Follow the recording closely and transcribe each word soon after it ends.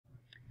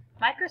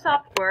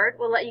Microsoft Word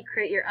will let you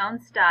create your own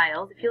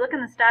styles. If you look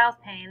in the Styles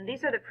pane,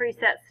 these are the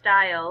preset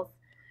styles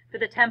for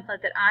the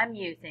template that I'm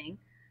using,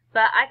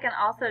 but I can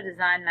also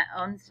design my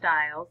own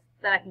styles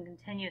that I can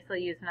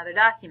continuously use in other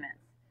documents.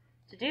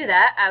 To do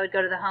that, I would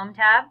go to the Home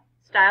tab,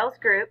 Styles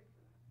Group.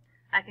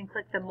 I can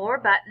click the More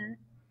button,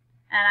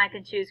 and I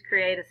can choose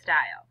Create a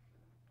Style.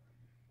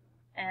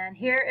 And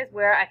here is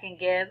where I can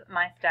give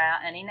my style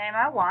any name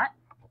I want.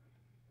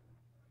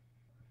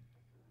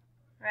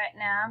 Right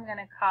now I'm going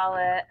to call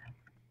it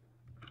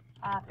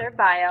Author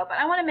Bio, but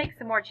I want to make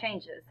some more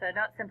changes, so I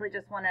don't simply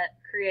just want to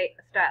create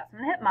a style. So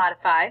I'm going to hit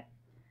Modify,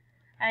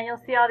 and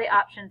you'll see all the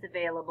options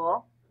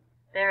available.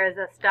 There is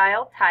a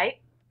style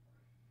type.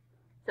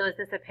 So is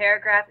this a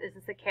paragraph, is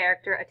this a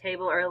character, a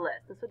table, or a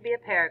list? This would be a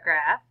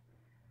paragraph.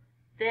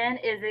 Then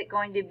is it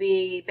going to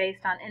be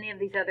based on any of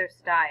these other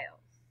styles?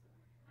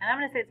 And I'm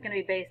going to say it's going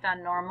to be based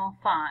on normal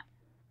font.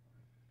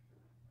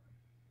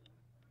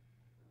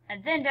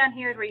 And then down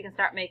here is where you can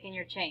start making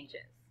your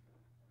changes.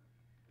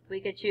 We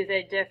could choose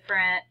a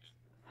different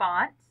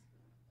font.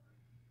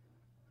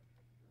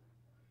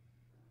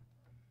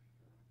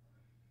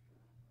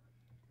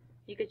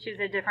 You could choose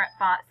a different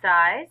font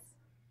size.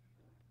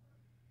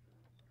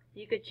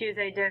 You could choose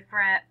a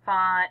different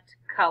font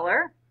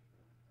color.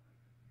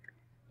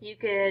 You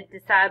could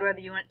decide whether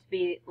you want it to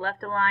be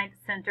left aligned,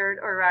 centered,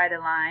 or right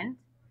aligned.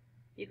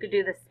 You could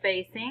do the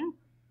spacing.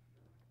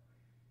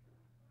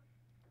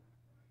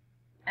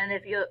 And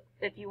if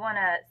you want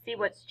to see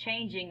what's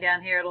changing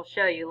down here, it'll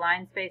show you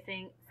line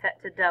spacing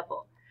set to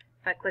double.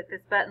 If I click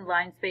this button,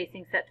 line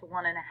spacing set to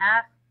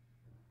 1.5.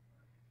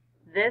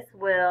 This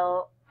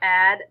will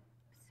add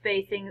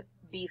spacing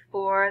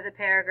before the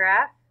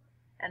paragraph,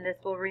 and this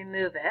will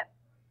remove it.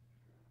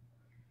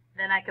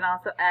 Then I can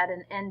also add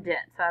an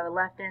indent. So I have a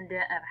left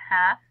indent of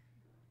 1/2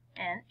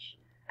 inch.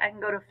 I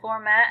can go to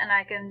Format, and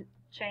I can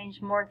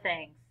change more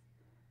things.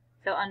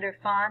 So under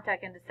Font, I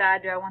can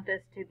decide, do I want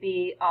this to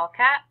be all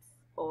caps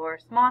or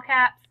small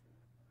caps?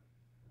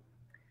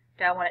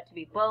 Do I want it to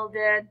be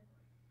bolded?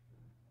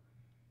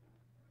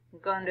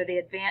 Go under the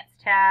Advanced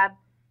tab.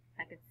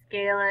 I can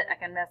scale it. I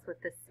can mess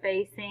with the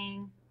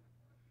spacing.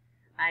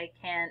 I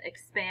can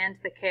expand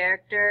the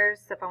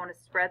characters, so if I want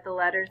to spread the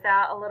letters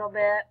out a little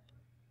bit.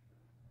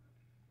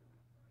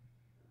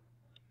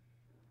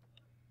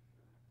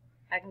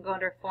 I can go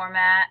under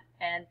Format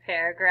and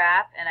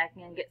Paragraph, and I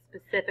can get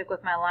specific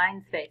with my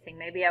line spacing.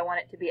 Maybe I want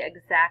it to be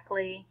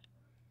exactly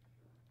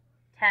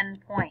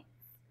 10 points.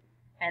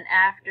 And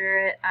after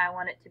it, I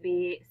want it to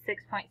be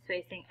 6-point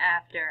spacing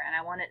after, and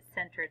I want it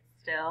centered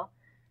still.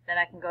 Then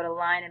I can go to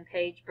Line and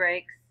Page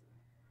Breaks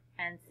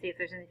and see if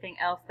there's anything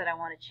else that I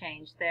want to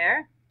change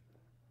there.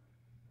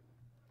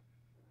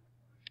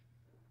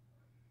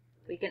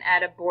 We can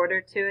add a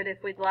border to it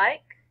if we'd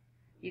like.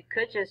 You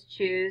could just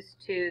choose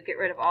to get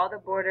rid of all the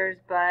borders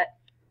but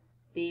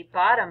the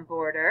bottom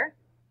border.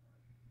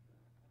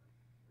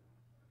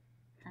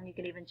 And you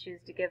can even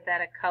choose to give that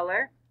a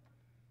color.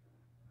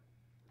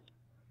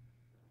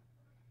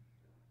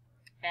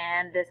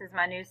 And this is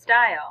my new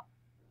style.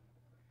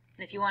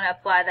 And if you want to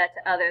apply that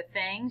to other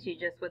things, you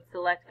just would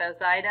select those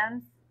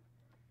items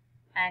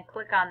and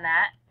click on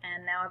that,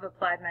 and now I've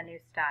applied my new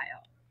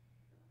style.